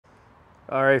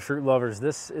All right, fruit lovers,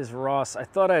 this is Ross. I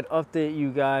thought I'd update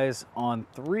you guys on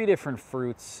 3 different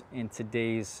fruits in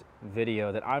today's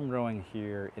video that I'm growing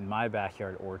here in my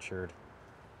backyard orchard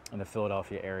in the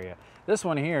Philadelphia area. This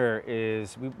one here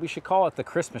is, we should call it the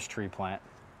Christmas tree plant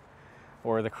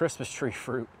or the Christmas tree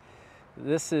fruit.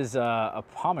 This is a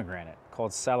pomegranate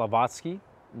called Salavatski.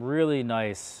 Really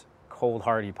nice, cold,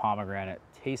 hardy pomegranate.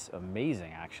 Tastes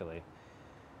amazing, actually.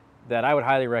 That I would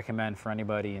highly recommend for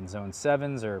anybody in zone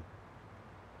 7s or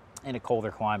in a colder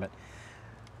climate.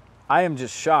 I am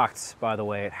just shocked, by the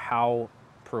way, at how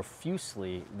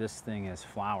profusely this thing is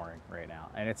flowering right now.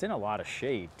 And it's in a lot of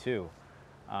shade too.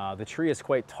 The tree is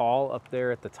quite tall up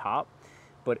there at the top,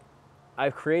 but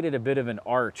I've created a bit of an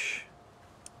arch.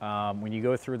 When you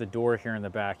go through the door here in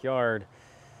the backyard,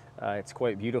 it's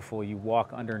quite beautiful. You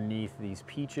walk underneath these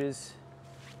peaches,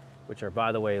 which are,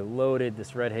 by the way, loaded,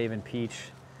 this Red Haven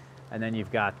peach. And then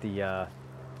you've got the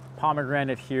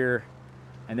pomegranate here.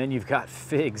 And then you've got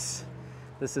figs.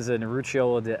 This is an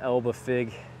Rucciola de Elba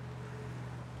fig.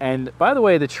 And by the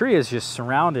way, the tree is just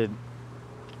surrounded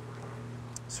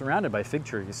by fig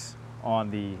trees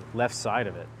on the left side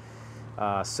of it.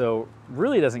 So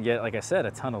really doesn't get, like I said,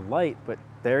 a ton of light, but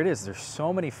there it is. There's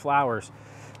so many flowers.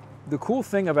 The cool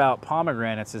thing about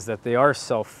pomegranates is that they are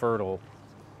self-fertile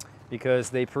because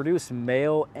they produce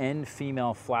male and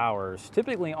female flowers,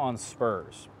 typically on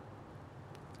spurs.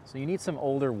 So you need some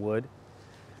older wood.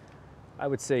 I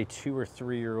would say 2 or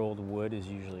 3 year old wood is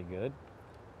usually good.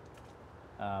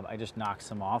 I just knock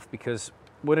some off because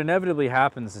what inevitably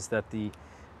happens is that the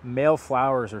male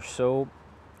flowers are so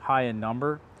high in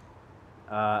number,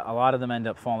 a lot of them end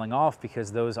up falling off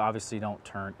because those obviously don't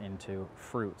turn into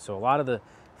fruit. So a lot of the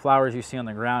flowers you see on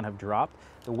the ground have dropped.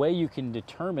 The way you can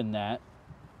determine that,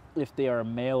 if they are a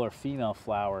male or female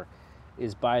flower,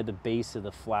 is by the base of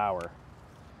the flower.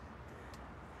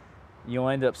 You'll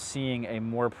end up seeing a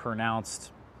more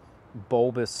pronounced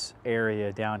bulbous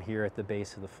area down here at the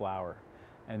base of the flower.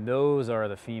 And those are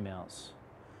the females,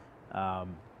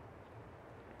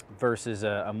 versus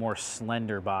a more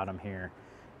slender bottom here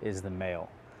is the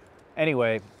male.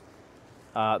 Anyway,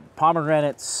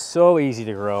 pomegranate, so easy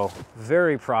to grow,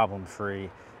 very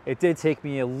problem-free. It did take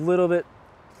me a little bit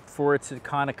for it to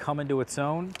kind of come into its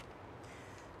own,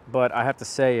 but I have to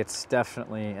say it's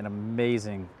definitely an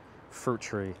amazing fruit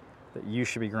tree that you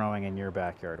should be growing in your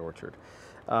backyard orchard.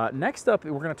 Next up,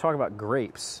 we're going to talk about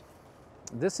grapes.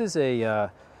 This is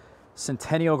a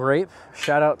Centennial grape.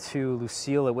 Shout out to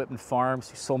Lucille at Whitman Farms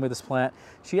who sold me this plant.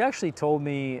 She actually told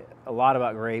me a lot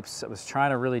about grapes. I was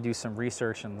trying to really do some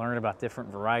research and learn about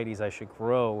different varieties I should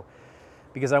grow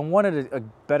because I wanted a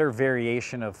better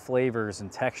variation of flavors and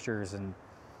textures and,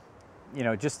 you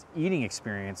know, just eating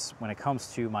experience when it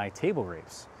comes to my table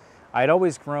grapes. I'd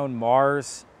always grown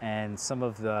Mars and some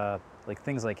of the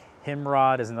things like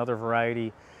Himrod is another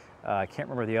variety. I can't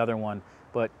remember the other one,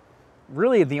 but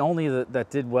really the only that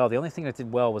did well, the only thing that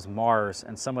did well was Mars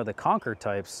and some of the Concord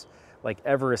types like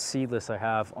Everest seedless I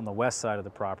have on the west side of the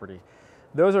property.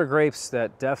 Those are grapes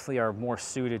that definitely are more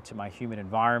suited to my humid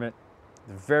environment,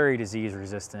 very disease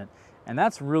resistant, and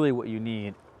that's really what you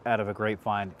need out of a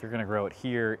grapevine if you're going to grow it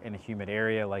here in a humid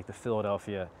area like the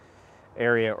Philadelphia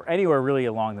area or anywhere really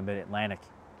along the mid-Atlantic.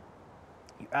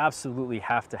 You absolutely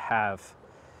have to have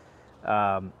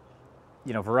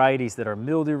varieties that are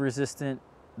mildew resistant,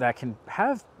 that can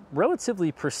have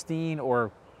relatively pristine or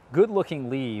good looking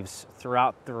leaves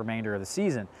throughout the remainder of the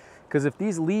season. Because if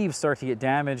these leaves start to get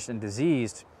damaged and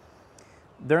diseased,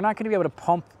 they're not going to be able to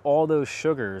pump all those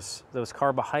sugars, those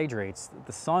carbohydrates that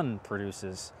the sun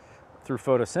produces through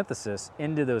photosynthesis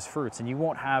into those fruits, and you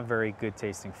won't have very good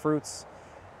tasting fruits.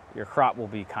 Your crop will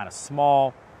be kind of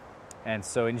small. And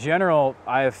so in general,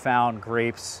 I have found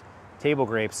grapes, table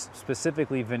grapes,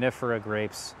 specifically vinifera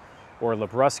grapes or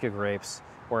Labrusca grapes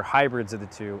or hybrids of the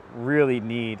two, really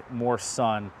need more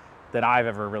sun than I've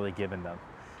ever really given them.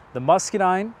 The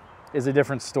muscadine is a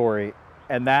different story,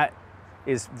 and that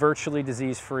is virtually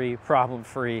disease-free,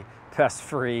 problem-free,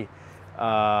 pest-free,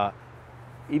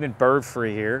 even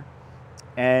bird-free here.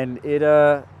 And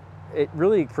it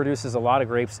really produces a lot of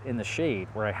grapes in the shade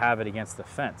where I have it against the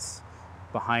fence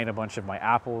behind a bunch of my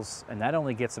apples, and that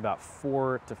only gets about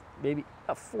 4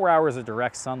 hours of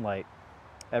direct sunlight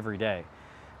every day.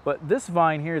 But this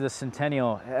vine here, the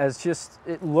Centennial,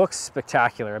 it looks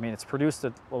spectacular. I mean, it's produced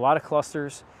a lot of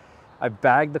clusters. I've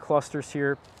bagged the clusters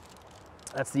here.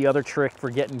 That's the other trick for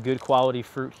getting good quality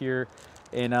fruit here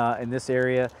in this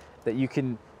area, that you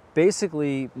can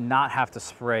basically not have to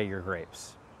spray your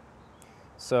grapes.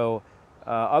 So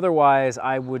otherwise,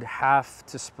 I would have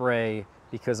to spray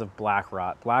because of black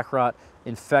rot. Black rot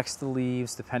infects the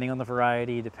leaves depending on the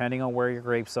variety, depending on where your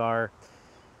grapes are.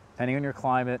 depending on your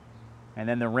climate. And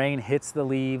then the rain hits the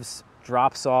leaves,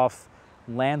 drops off,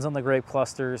 lands on the grape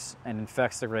clusters and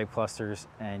infects the grape clusters,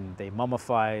 and they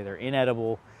mummify, they're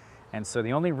inedible. And so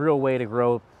the only real way to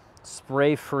grow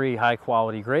spray-free high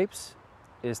quality grapes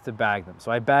is to bag them.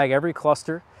 So I bag every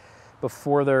cluster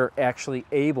before they're actually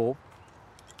able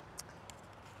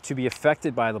to be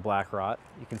affected by the black rot.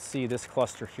 You can see this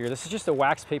cluster here. This is just a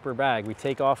wax paper bag. We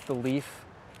take off the leaf,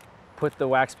 put the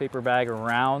wax paper bag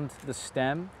around the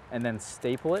stem, and then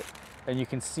staple it. And you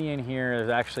can see in here, there's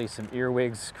actually some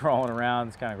earwigs crawling around.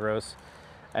 It's kind of gross.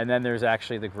 And then there's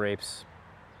actually the grapes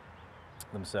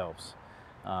themselves.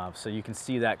 So you can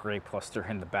see that grape cluster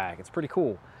in the bag. It's pretty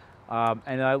cool.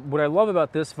 What I love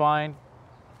about this vine,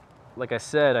 like I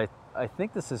said, I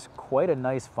think this is quite a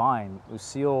nice vine.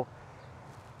 Lucille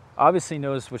obviously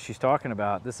knows what she's talking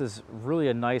about. This is really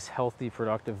a nice, healthy,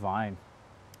 productive vine.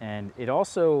 And it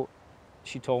also,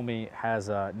 she told me, has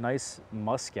a nice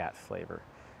muscat flavor.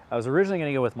 I was originally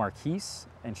going to go with Marquise,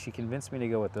 and she convinced me to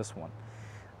go with this one.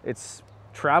 It's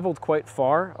traveled quite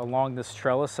far along this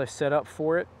trellis I set up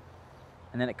for it,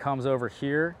 and then it comes over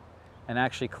here and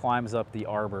actually climbs up the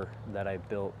arbor that I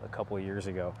built a couple of years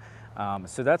ago.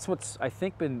 So that's what's, I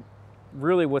think, been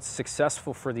really what's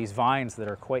successful for these vines that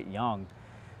are quite young.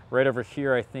 Right over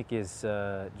here, I think, is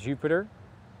Jupiter.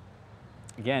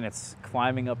 Again, it's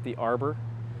climbing up the arbor,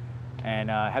 and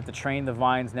I have to train the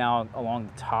vines now along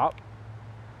the top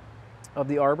of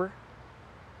the arbor.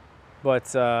 But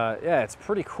yeah, it's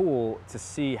pretty cool to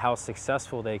see how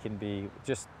successful they can be with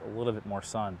just a little bit more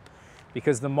sun.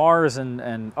 Because the Mars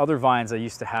and other vines I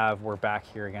used to have were back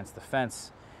here against the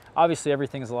fence. Obviously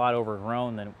everything's a lot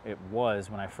overgrown than it was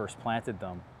when I first planted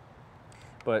them.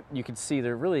 But you can see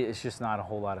there really is just not a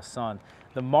whole lot of sun.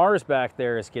 The Mars back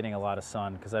there is getting a lot of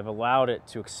sun because I've allowed it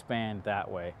to expand that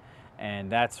way.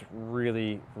 And that's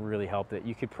really, really helped it.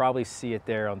 You could probably see it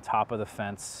there on top of the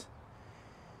fence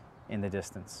in the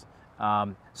distance.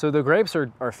 So the grapes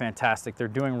are fantastic. They're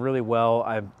doing really well.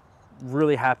 I'm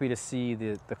really happy to see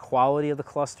the quality of the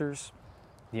clusters,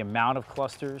 the amount of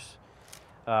clusters.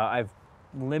 I've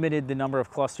limited the number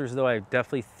of clusters though. I've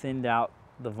definitely thinned out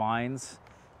the vines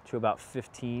to about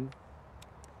 15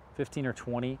 or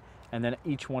 20, and then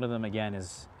each one of them again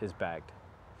is bagged.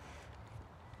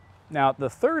 Now the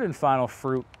third and final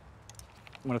fruit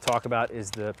I'm going to talk about is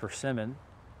the persimmon.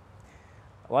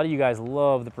 A lot of you guys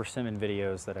love the persimmon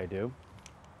videos that I do.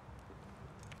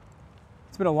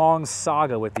 It's been a long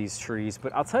saga with these trees,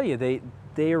 but I'll tell you,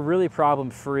 they are really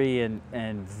problem-free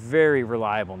and very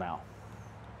reliable now.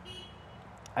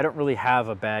 I don't really have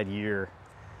a bad year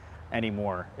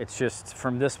anymore. It's just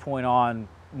from this point on,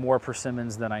 more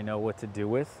persimmons than I know what to do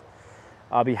with.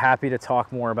 I'll be happy to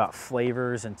talk more about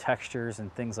flavors and textures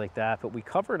and things like that, but we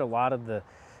covered a lot of the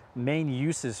main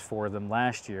uses for them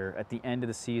last year. At the end of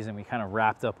the season, we kind of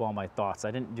wrapped up all my thoughts.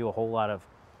 I didn't do a whole lot of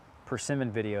persimmon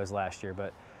videos last year,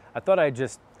 but I thought I'd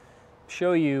just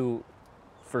show you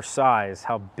for size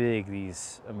how big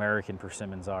these American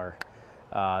persimmons are.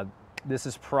 This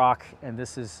is Proc and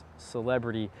this is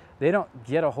Celebrity. They don't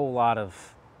get a whole lot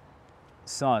of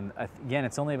sun. Again,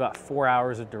 it's only about 4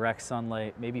 hours of direct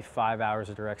sunlight, maybe 5 hours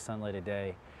of direct sunlight a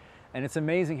day. And it's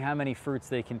amazing how many fruits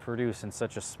they can produce in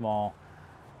such a small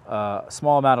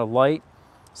amount of light.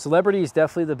 Celebrity is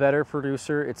definitely the better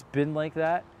producer. It's been like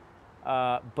that.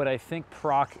 But I think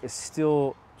Proc is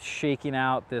still shaking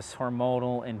out this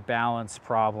hormonal imbalance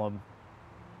problem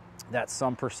that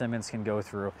some persimmons can go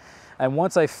through. And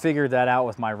once I figured that out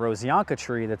with my Rosianka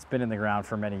tree that's been in the ground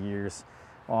for many years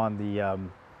on the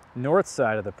north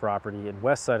side of the property and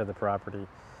west side of the property,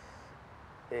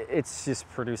 it's just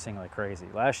producing like crazy.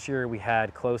 Last year we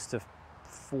had close to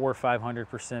 400 or 500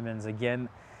 persimmons. Again,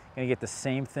 gonna get the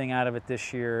same thing out of it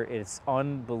this year. It's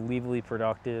unbelievably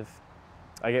productive.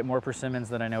 I get more persimmons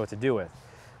than I know what to do with.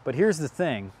 But here's the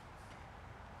thing,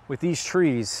 with these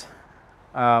trees,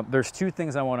 there's two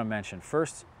things I want to mention.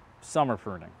 First, summer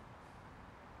pruning.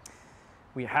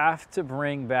 We have to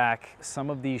bring back some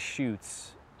of these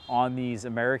shoots on these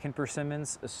American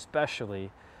persimmons,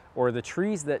 especially, or the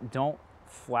trees that don't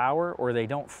flower, or they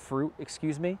don't fruit,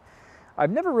 excuse me.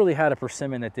 I've never really had a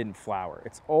persimmon that didn't flower.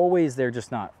 It's always they're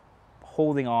just not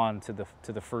holding on to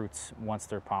the fruits once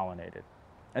they're pollinated.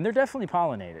 And they're definitely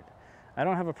pollinated. I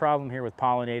don't have a problem here with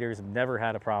pollinators. I've never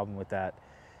had a problem with that.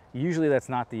 Usually that's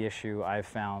not the issue I've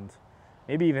found.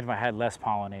 Maybe even if I had less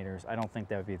pollinators, I don't think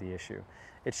that would be the issue.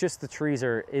 It's just the trees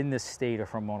are in this state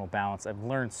of hormonal balance. I've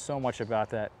learned so much about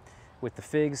that with the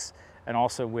figs and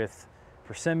also with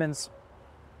persimmons.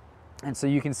 And so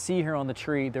you can see here on the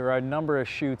tree, there are a number of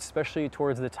shoots, especially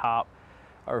towards the top,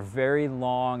 are very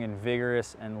long and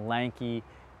vigorous and lanky,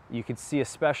 You can see,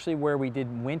 especially where we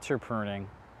did winter pruning,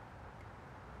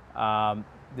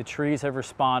 the trees have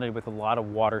responded with a lot of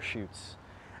water shoots.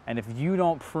 And if you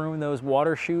don't prune those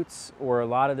water shoots or a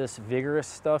lot of this vigorous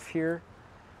stuff here,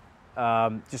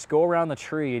 just go around the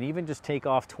tree and even just take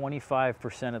off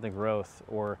 25% of the growth,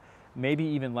 or maybe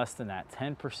even less than that,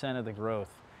 10% of the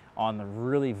growth on the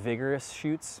really vigorous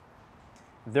shoots.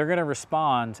 They're gonna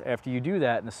respond after you do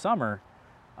that in the summer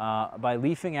by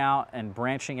leafing out and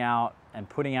branching out and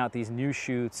putting out these new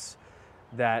shoots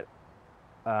that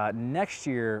next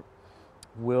year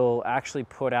will actually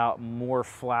put out more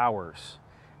flowers,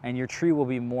 and your tree will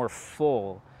be more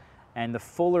full. And the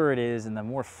fuller it is and the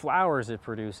more flowers it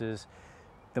produces,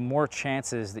 the more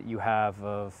chances that you have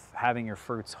of having your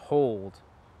fruits hold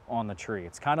on the tree.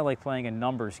 It's kind of like playing a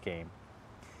numbers game.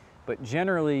 But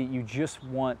generally, you just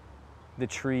want the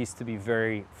trees to be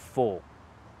very full.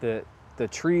 The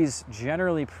trees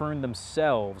generally prune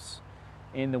themselves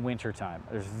in the wintertime.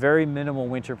 There's very minimal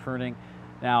winter pruning.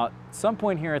 Now, at some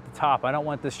point here at the top, I don't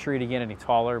want this tree to get any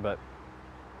taller, but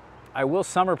I will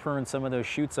summer prune some of those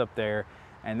shoots up there,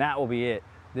 and that will be it.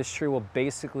 This tree will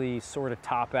basically sort of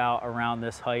top out around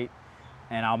this height,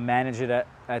 and I'll manage it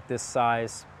at this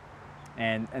size.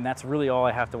 And that's really all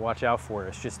I have to watch out for.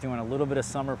 It's just doing a little bit of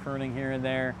summer pruning here and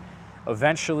there.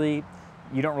 Eventually,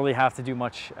 you don't really have to do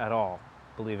much at all,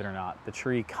 believe it or not. The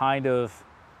tree kind of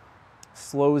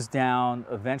slows down,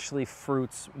 eventually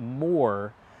fruits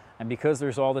more. And because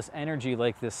there's all this energy,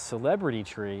 like this celebrity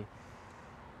tree,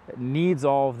 it needs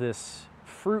all of this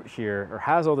fruit here, or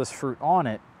has all this fruit on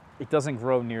it, it doesn't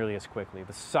grow nearly as quickly.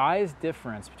 The size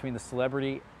difference between the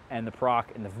celebrity and the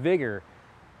proc and the vigor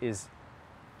is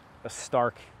a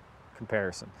stark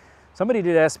comparison. Somebody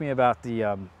did ask me about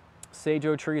the Sage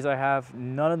trees I have.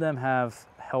 None of them have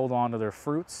held on to their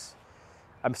fruits.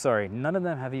 I'm sorry, none of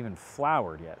them have even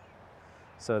flowered yet.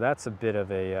 So that's a bit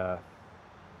of a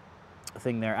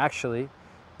thing there. Actually,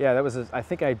 yeah, that was I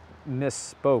think I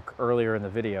misspoke earlier in the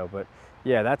video, but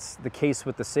yeah, that's the case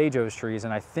with the Sage trees,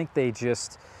 and I think they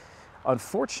just,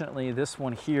 unfortunately, this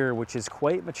one here, which is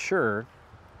quite mature,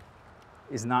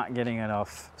 is not getting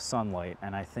enough sunlight,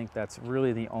 and I think that's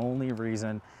really the only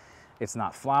reason it's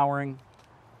not flowering.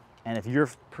 And if your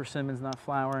persimmon's not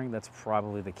flowering, that's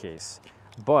probably the case.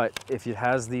 But if it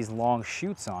has these long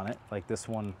shoots on it, like this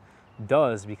one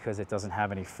does because it doesn't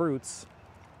have any fruits,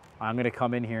 I'm gonna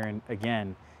come in here and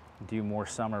again do more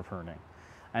summer pruning.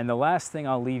 And the last thing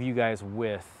I'll leave you guys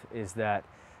with is that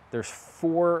there's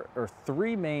 4 or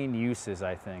 3 main uses,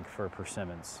 I think, for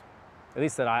persimmons, at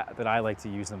least that I like to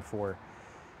use them for.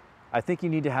 I think you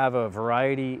need to have a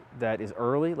variety that is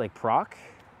early, like Proc,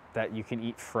 that you can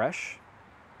eat fresh.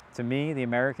 To me, the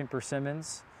American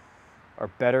persimmons are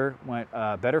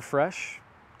better fresh.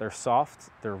 They're soft,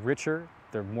 they're richer,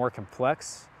 they're more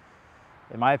complex.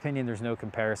 In my opinion, there's no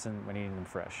comparison when eating them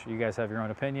fresh. You guys have your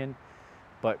own opinion,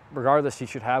 but regardless, you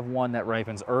should have one that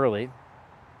ripens early,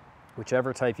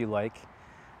 whichever type you like.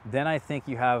 Then I think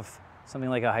you have something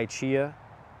like a Haichia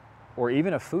or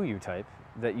even a Fuyu type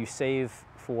that you save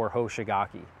for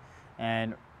Hoshigaki.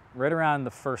 And right around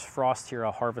the first frost here,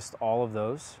 I'll harvest all of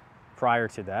those prior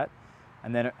to that.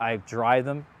 And then I dry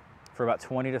them for about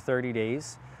 20 to 30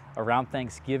 days. Around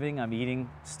Thanksgiving, I'm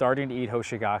starting to eat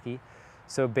Hoshigaki.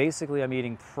 So basically I'm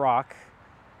eating Proc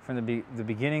from the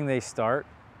beginning they start,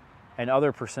 and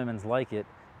other persimmons like it,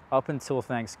 up until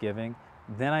Thanksgiving.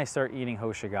 Then I start eating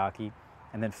Hoshigaki.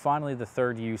 And then finally the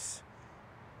third use,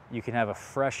 you can have a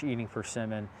fresh eating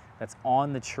persimmon that's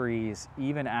on the trees,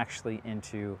 even actually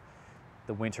into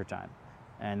the wintertime.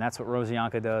 And that's what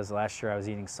Rosianka does. Last year I was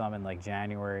eating some in like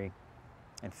January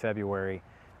and February.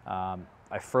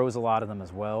 I froze a lot of them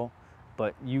as well,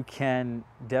 but you can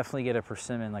definitely get a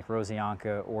persimmon like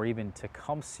Rosianka, or even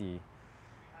Tecumseh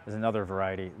is another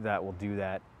variety that will do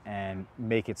that and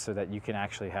make it so that you can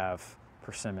actually have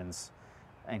persimmons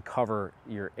and cover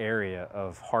your area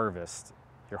of harvest,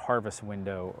 your harvest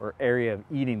window or area of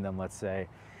eating them, let's say,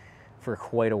 for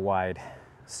quite a wide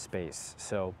space.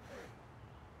 So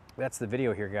that's the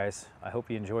video here, guys. I hope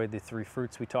you enjoyed the 3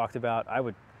 fruits we talked about. I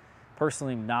would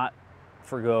personally not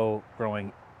forgo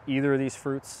growing either of these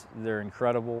fruits. They're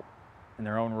incredible in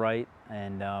their own right.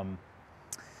 And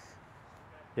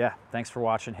yeah, thanks for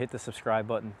watching. Hit the subscribe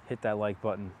button, hit that like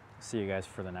button. See you guys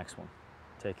for the next one.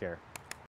 Take care.